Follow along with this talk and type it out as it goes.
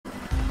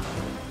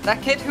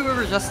That kid who we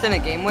were just in a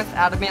game with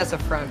added me as a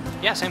friend.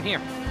 Yeah, same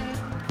here.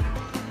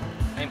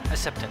 I'm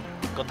accepted.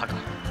 Go Taka.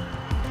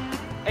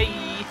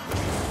 Hey!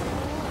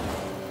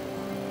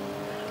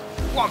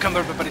 Welcome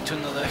everybody to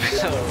another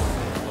episode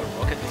of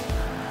Rocket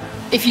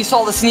League. If you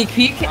saw the sneak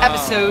peek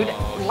episode,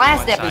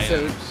 last what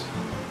episode. items?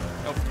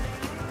 Nope.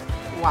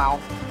 Wow.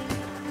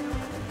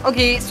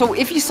 Okay, so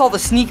if you saw the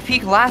sneak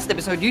peek last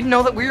episode, you'd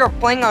know that we are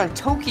playing on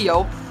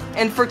Tokyo.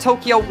 And for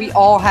Tokyo, we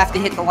all have to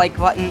hit the like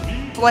button.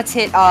 So let's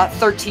hit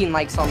 13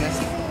 likes on this.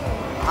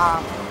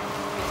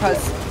 Because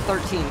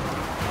 13.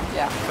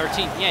 Yeah.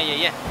 13.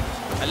 Yeah.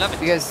 I love it.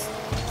 Because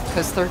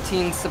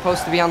 13's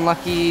supposed to be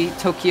unlucky.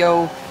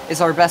 Tokyo is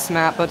our best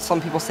map, but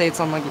some people say it's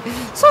unlucky.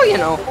 So, you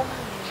know.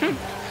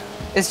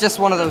 It's just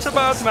one of those It's a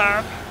bad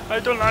map. I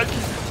don't like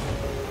it.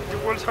 The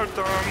walls are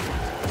dumb.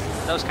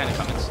 Those kind of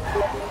comments.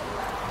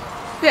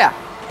 Yeah.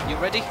 You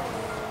ready?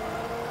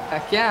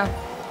 Heck yeah.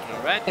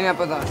 Alright. Hit me up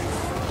with a...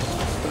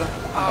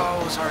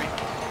 Oh, sorry.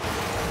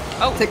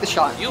 Oh, Take the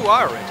shot. You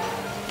are ready.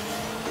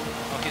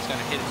 Oh, he's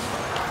gonna hit it.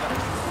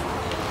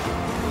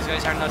 These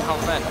guys are not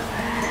half bad.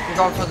 We're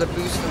going for the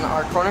boost in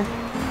our corner.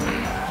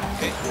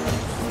 Okay.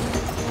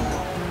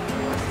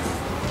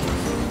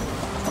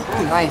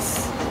 Ooh,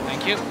 nice.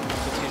 Thank you.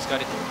 He's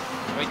got it.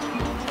 Wait.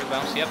 Quick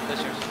bounce. Yep,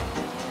 that's yours.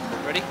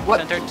 Ready?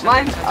 What? Center.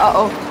 Mine?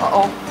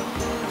 Uh-oh.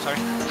 Sorry.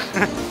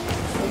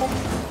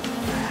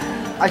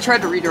 I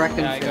tried to redirect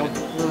and Yeah, I got failed.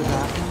 it. Really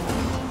bad.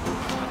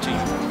 Too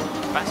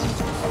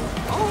fast.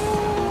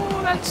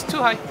 Oh, that's too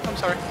high. I'm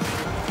sorry.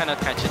 Cannot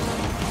catch it.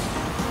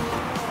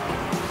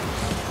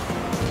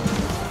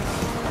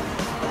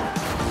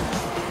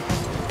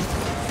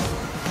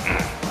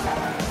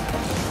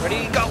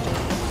 Ready, go!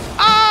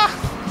 Ah!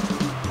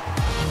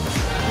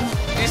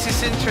 This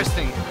is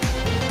interesting.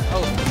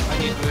 Oh, I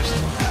need boost.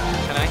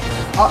 Can I?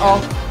 Uh-oh.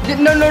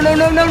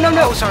 No.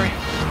 Oh, sorry.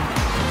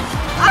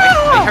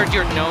 Ah! I heard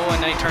your no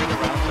and I turned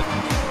around, but...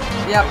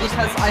 Yeah,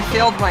 because I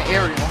failed my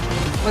aerial.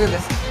 Look at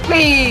this.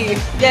 Me!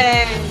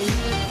 Yay!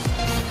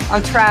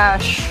 I'm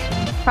trash.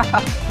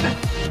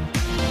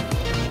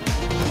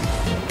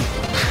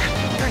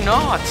 You're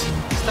not!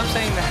 Stop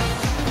saying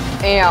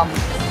that. Am.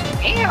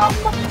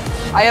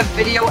 I have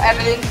video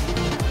evidence.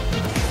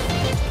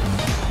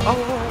 Oh,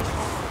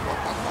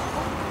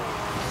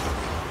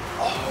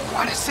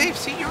 what a save!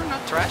 See, you're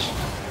not trash.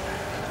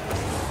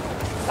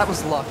 That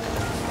was luck.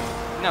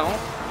 No,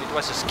 it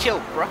was a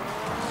skill, bro.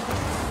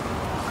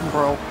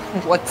 Bro,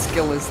 what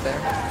skill is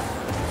there?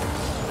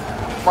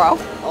 Bro?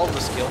 All the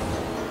skill.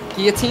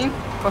 Guillotine?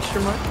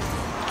 Question mark?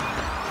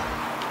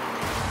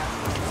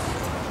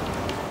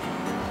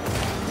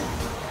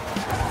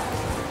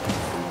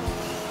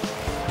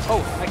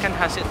 Oh, I can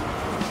has it.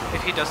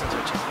 If he doesn't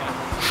touch it, yeah.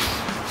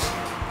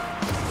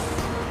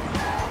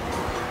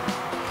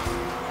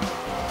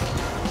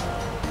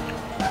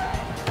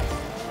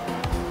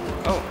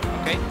 Oh,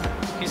 okay.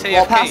 He's AFK.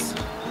 Wall pass?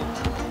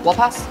 Wall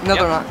pass? No, Yep.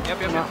 they're not. Yep.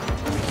 They're not.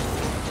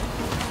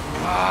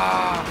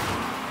 Ah,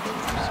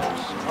 so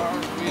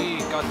sorry.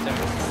 Got there.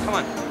 Come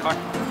on, car,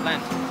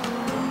 land.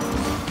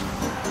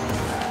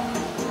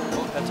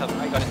 Oh, that's up.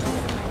 I got it.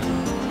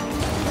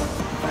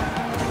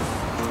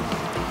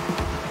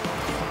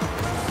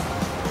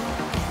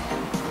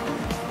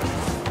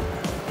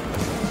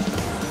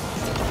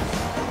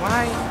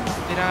 Why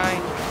did I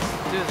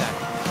do that?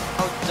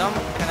 How dumb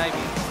can I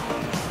be?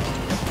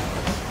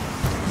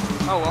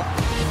 Oh well.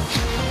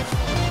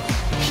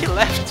 He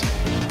left.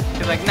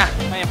 He's like, nah,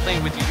 I am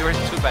playing with you. You're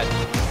too bad.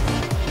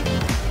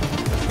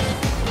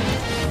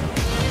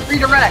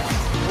 Redirect!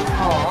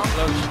 Aw.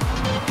 Close.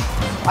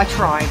 I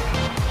tried.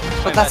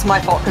 But that's my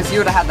fault, because you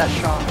would have had that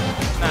shot.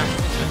 Nah,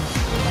 it's good.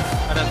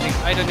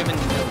 I don't even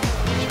know.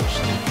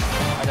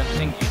 I don't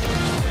think you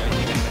touched it. I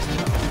think I messed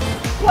it up.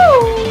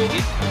 Woo! You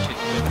did touch it,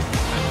 but...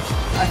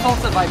 I felt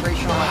the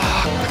vibration on my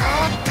controller.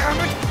 God damn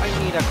it! I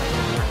need a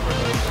controller for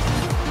those.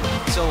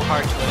 It's so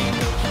hard to aim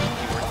those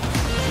keyboard.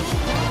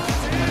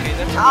 Okay,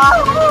 that's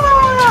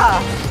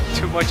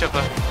too much of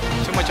a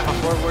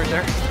forward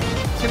there.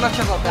 Too much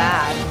of a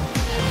bad.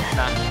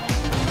 Nah.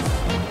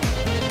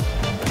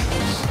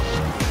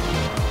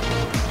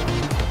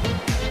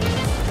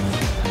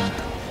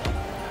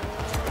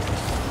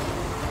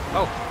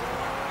 Oh,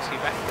 is he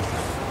back?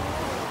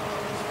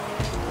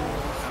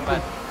 I'm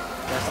bad.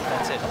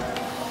 That's it.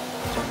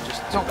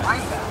 Just No, too bad.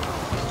 I'm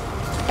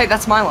bad. Hey,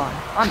 that's my line.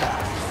 I'm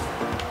bad.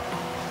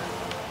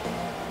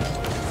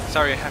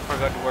 Sorry, I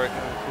forgot to work.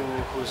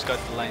 Who's got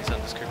the lines on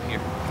the script here?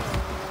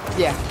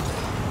 Yeah.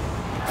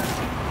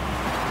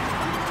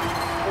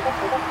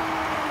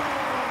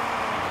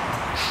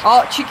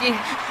 Oh, cheeky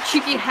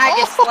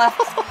haggis left.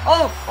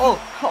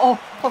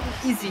 Oh,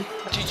 easy.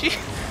 GG.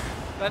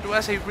 That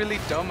was a really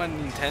dumb and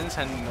intense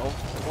and all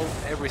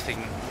everything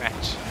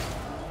match.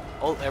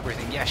 All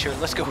everything. Yeah, sure.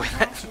 Let's go with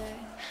that.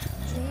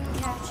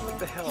 What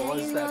the hell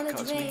was that,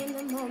 Cosme?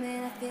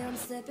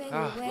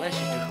 Oh, bless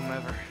you to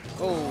whomever.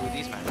 Oh,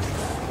 these man.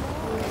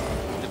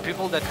 The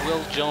people that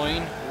will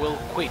join will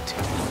quit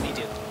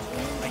immediately.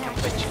 I can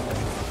bet you.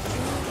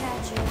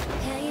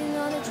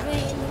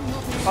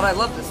 But I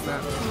love this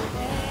map.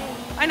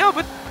 I know,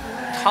 but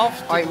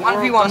half. Alright,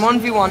 1v1,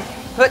 1v1.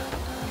 Put.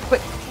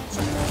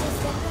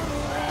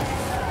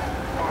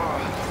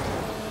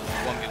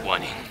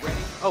 1v1.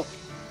 Oh.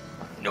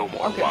 No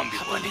more Okay.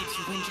 1v1.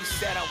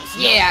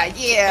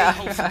 Yeah.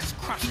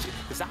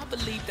 Cause I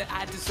believe that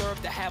I deserve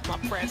to have my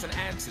prayers and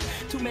answers.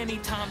 Too many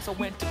times I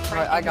went to pray.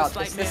 Alright, I got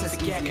and this. This is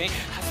easy. I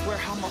swear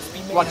I must be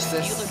made Watch of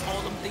this. steel and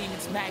all them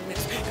demons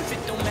magnets. Cause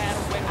it don't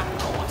matter where I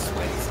go, I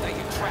swear they stay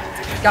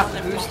attracted. Got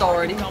the boost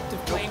already. Up to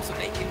flame so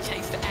they can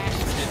chase the ashes.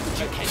 But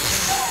you can't change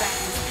the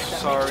factors that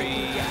Sorry. make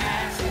you your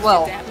asses.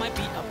 Well. Your dad might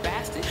be a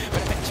bastard,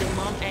 but I bet your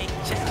mom ain't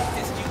checked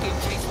this. You can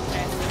chase the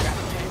past.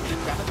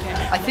 Grab a pen.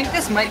 I think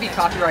this might be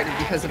copyrighted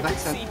because of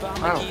accent.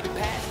 I don't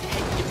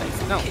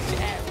know. No.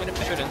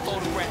 Shouldn't.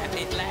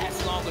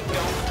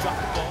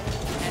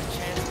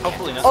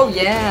 Hopefully not. Oh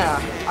yeah,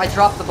 I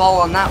dropped the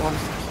ball on that one.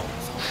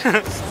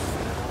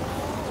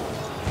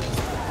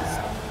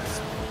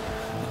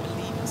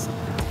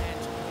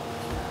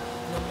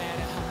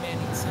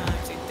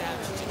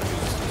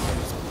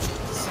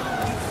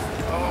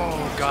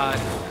 Oh god.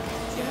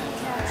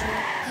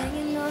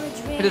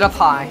 Hit it up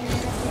high.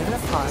 Hit it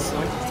up high.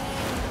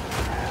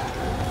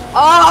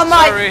 Oh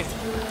my! Sorry.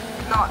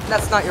 No,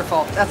 that's not your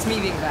fault. That's me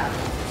being bad.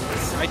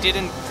 I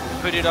didn't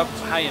put it up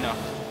high enough.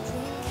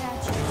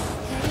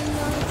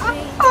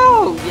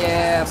 Oh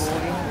yeah,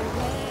 boy.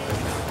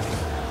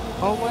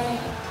 Away.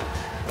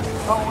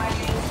 Away.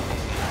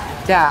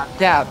 Dab,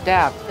 dab,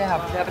 dab,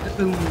 dab, dab,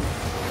 boom.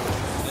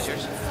 That's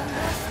yours.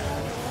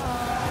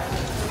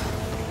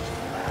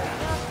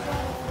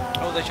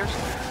 Oh, that's yours?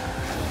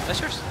 That's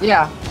yours?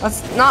 Yeah,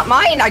 that's not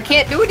mine. I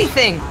can't do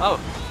anything. Oh.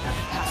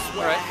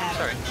 Alright, I'm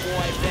sorry.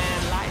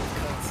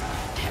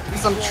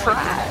 Some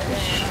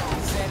trash.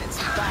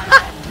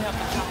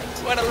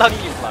 What a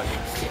lucky plug.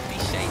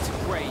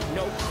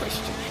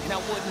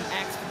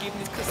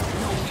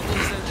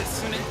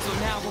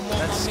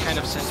 That's kind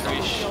of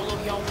censorish. Oh,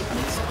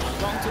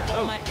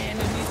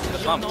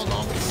 the bump.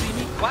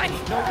 Why?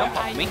 Don't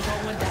bump me.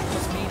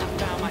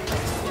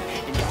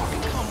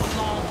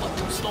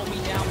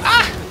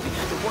 Ah!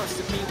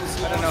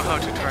 I don't know how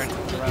to turn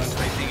around.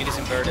 I think it is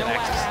inverted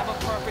axis.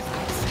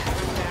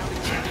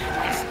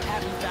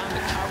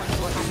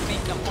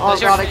 Oh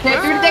god, I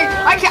can't do anything.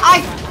 I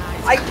can't.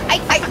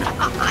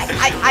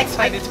 It's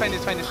fine, it's fine,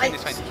 it's fine, it's fine,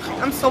 it's fine.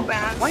 I'm so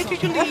bad. Why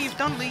did you leave?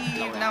 Don't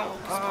leave now.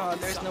 Oh,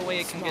 there's no way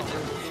I can get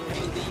there.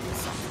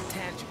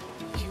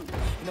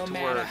 To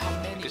work,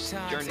 because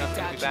you're not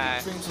gonna be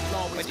back.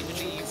 Why did you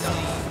leave? Don't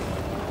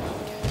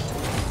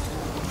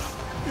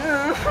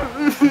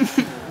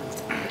leave.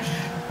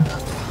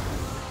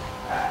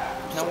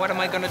 Now what am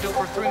I gonna do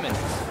for 3 minutes?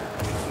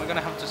 Am I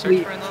gonna have to search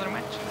Leave. for another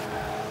match?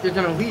 You're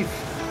gonna leave.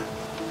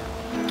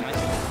 I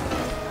see.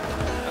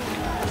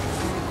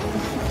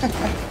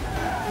 Okay.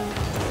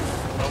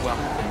 Oh well.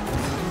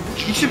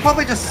 You should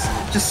probably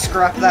just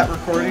scrap that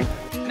recording.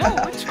 No,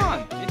 what's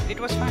wrong? It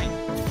was fine.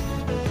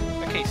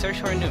 Okay, search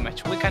for a new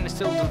match. We can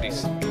still do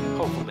this,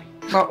 hopefully.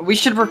 No, we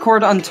should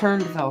record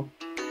unturned though.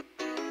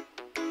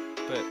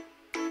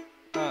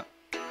 But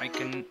I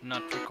can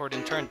not record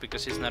in turn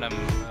because it's not a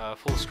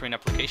full screen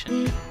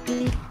application.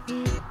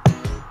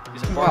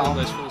 It's a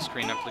borderless full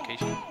screen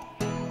application.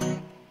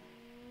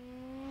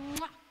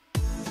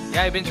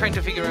 Yeah, I've been trying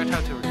to figure out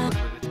how to record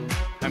with it.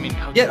 I mean,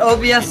 how Get to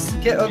OBS.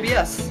 Get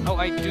OBS. Oh,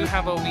 I do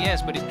have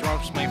OBS, but it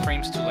drops my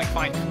frames to like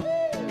 5.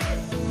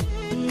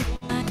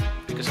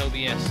 Because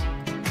OBS.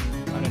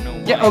 I don't know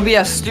why. Get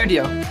OBS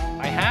Studio.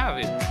 I have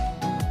it.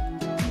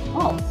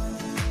 Oh.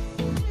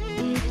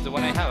 It's the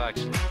one I have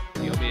actually.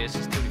 The OBS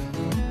Studio.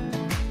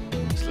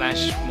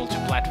 /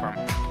 multi-platform.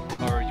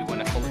 Or you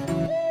wanna call it.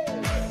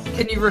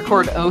 Can you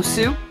record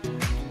OSU?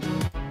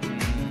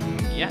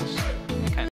 Yes.